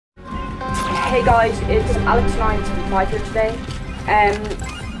Hey guys, it's Alex975 here today.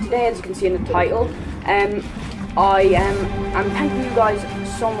 Today, as you can see in the title, I'm thanking you guys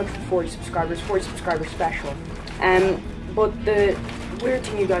so much for 40 subscribers special. But the weird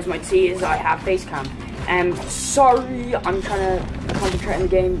thing you guys might see is I have facecam. Sorry, I'm trying to concentrate on the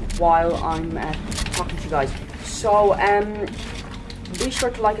game while I'm talking to you guys. So be sure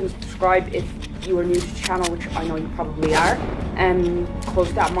to like and subscribe if you are new to the channel, which I know you probably are.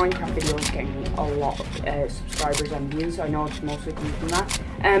 Because that Minecraft video is getting a lot of subscribers and views. I know it's mostly coming from that.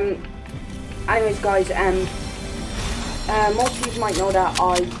 Anyways guys, most of you might know that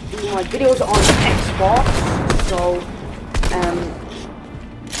I do my videos on Xbox, so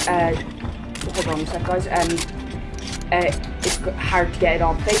hold on a sec guys, it's hard to get it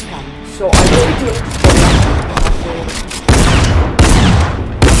on facecam, so I will be doing it.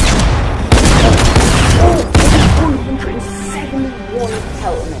 171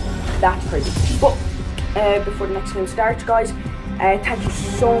 health on it. That's crazy. But before the next game starts, guys, thank you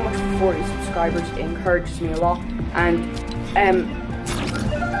so much for 40 subscribers. It encourages me a lot. And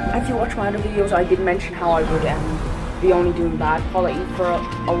if you watch my other videos, I did mention how I would be only doing bad quality for a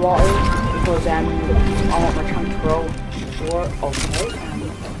while because I want my channel to grow. Okay.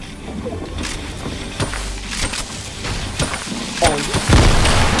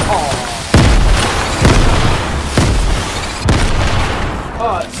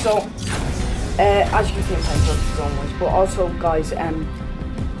 So, as you can see, I'm playing Purple Zone, but also, guys,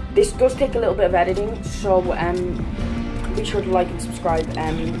 this does take a little bit of editing, so be sure to like and subscribe.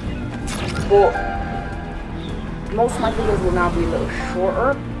 But most of my videos will now be a little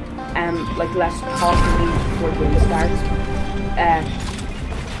shorter, like less talking before the game starts,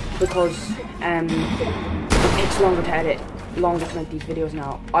 because it takes longer to edit, longer to make these videos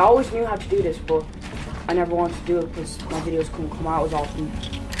now. I always knew how to do this, but I never wanted to do it because my videos couldn't come out as often.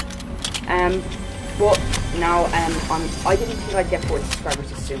 But now I didn't think I'd get 40 subscribers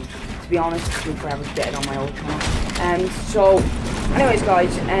this soon. To be honest, it's been forever to get it on my old channel. So, anyways,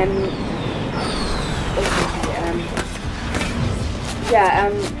 guys,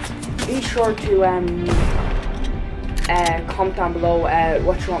 be sure to comment down below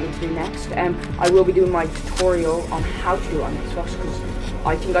what you want me to do next. I will be doing my tutorial on how to do it on Xbox because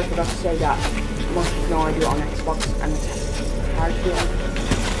I think I forgot to say that most of you know I do it on Xbox and it's hard to do it on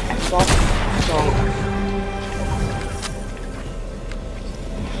Xbox.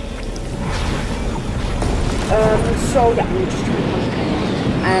 So yeah, I'm just trying to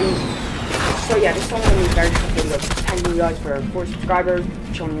concentrate. So yeah, this is only going to be a very short video. Thank you guys for 4 subscribers,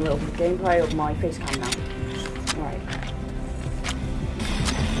 showing you a little bit of gameplay of my facecam now. Alright.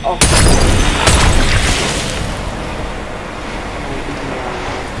 Oh.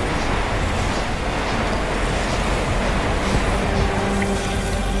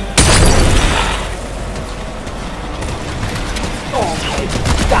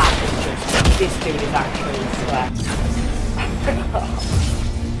 This dude is actually sweat.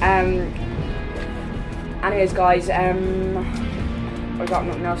 Anyways, guys, I got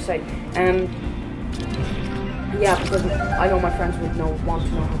nothing else to say. Yeah, because I know my friends would want to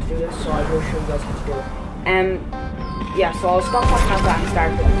know how to do this, so I will show you guys how to do it. Yeah, so I'll stop talking about that and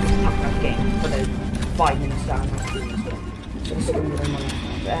start talking about the game for the 5 minutes that I'm not doing this game. So this is going to be the money.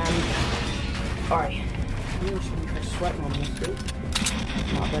 Alright, I'm just going to try sweating on this dude.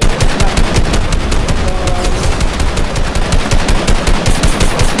 Not very good.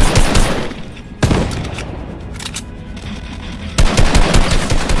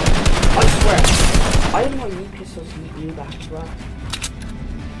 I swear, I didn't know you pistols knew that as well.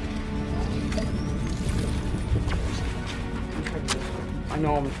 I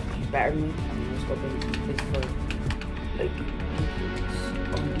know he's better than me. He's got this for like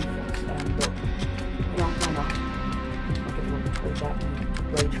own defense, but no. With that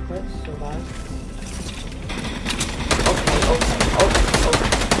rage quit so bad.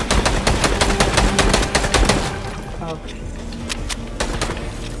 Okay.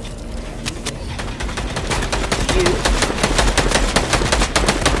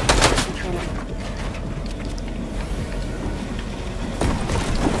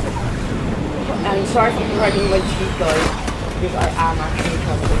 I'm sorry for dragging my cheek, guys, because I am actually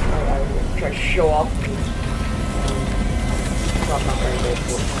trying to show off. I'm not very good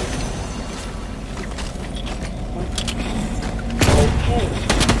for it. Okay.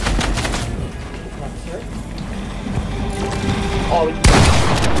 That's it. Oh,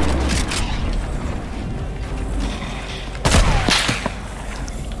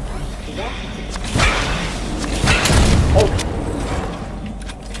 yeah. Oh.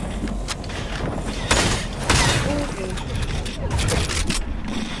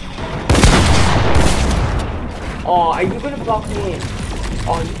 Oh, are you gonna block me in?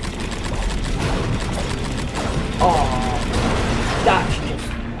 Oh, that's just...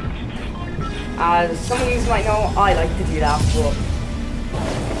 As some of you might know, I like to do that, but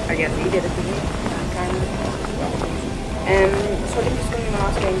I guess he did it to me. Kind of. So I think this is going to be my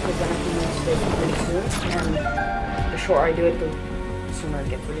last game because then I can use this really soon. And the shorter I do it, the sooner it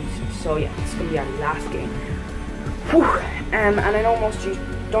gets released. So yeah, it's going to be our last game. Whew. And I know most of you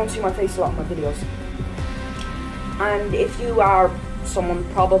don't see my face a lot in my videos. And if you are someone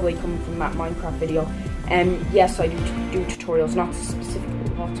probably coming from that Minecraft video, yes, I do tutorials, not specifically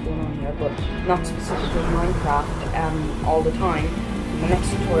what's going on here, but not specifically Minecraft all the time. The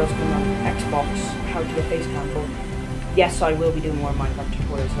next tutorial is going on Xbox, how to get facecam, but yes, I will be doing more Minecraft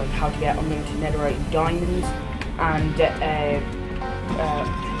tutorials, like how to get unlimited netherite and diamonds, and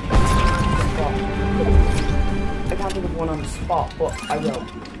I can't think of one on the spot, but I will.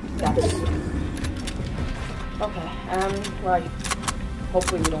 That's okay. Right.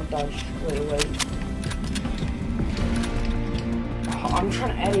 Hopefully we don't die straight away. Oh, I'm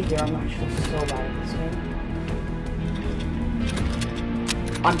trying to edit here. I'm actually so bad at this game.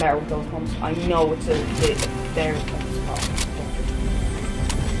 I'm better with those pumps. I know it's a bit there.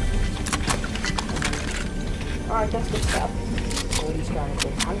 Alright, that's good stuff. Oh, these guys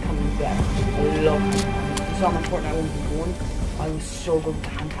are hand cannon better. I love hand cannons. You saw my Fortnite 1v1. I was so good with the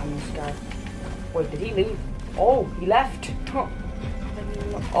hand cannon this guy. Wait, did he leave? Oh, he left. Huh.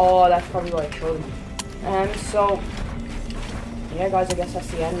 Oh, that's probably why I killed him. So yeah, guys, I guess that's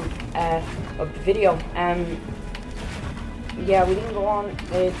the end of the video. Yeah, we didn't go on.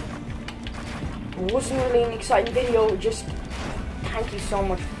 It wasn't really an exciting video. Just thank you so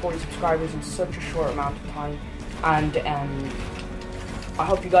much for 40 subscribers in such a short amount of time. And I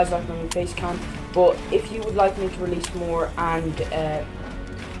hope you guys like my new face cam. But if you would like me to release more and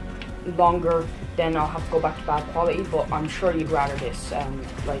longer, then I'll have to go back to bad quality. But I'm sure you'd rather this.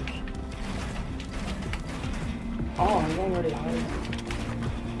 Like, oh, I'm going really high.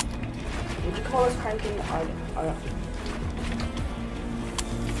 Would you call this cranking? I don't.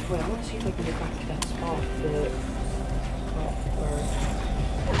 Wait, I want to see if I can get back to that spot. The spot where.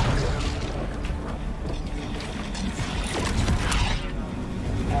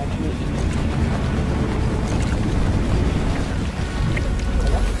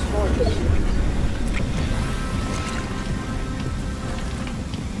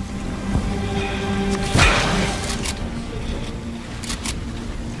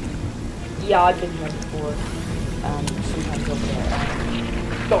 Yeah, I've been here before. Sometimes over there.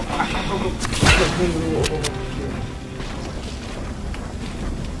 No, over here.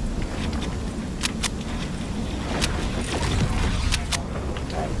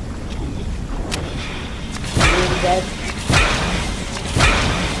 Dead.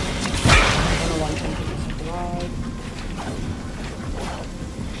 I don't know why I'm trying to get this alive.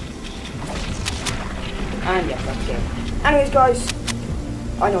 And yeah, that's it. Anyways, guys,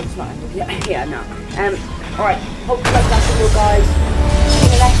 I know it's not ended yet. Yeah, no. Alright, hope you like that video, guys. See you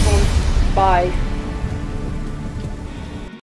in the next one. Bye.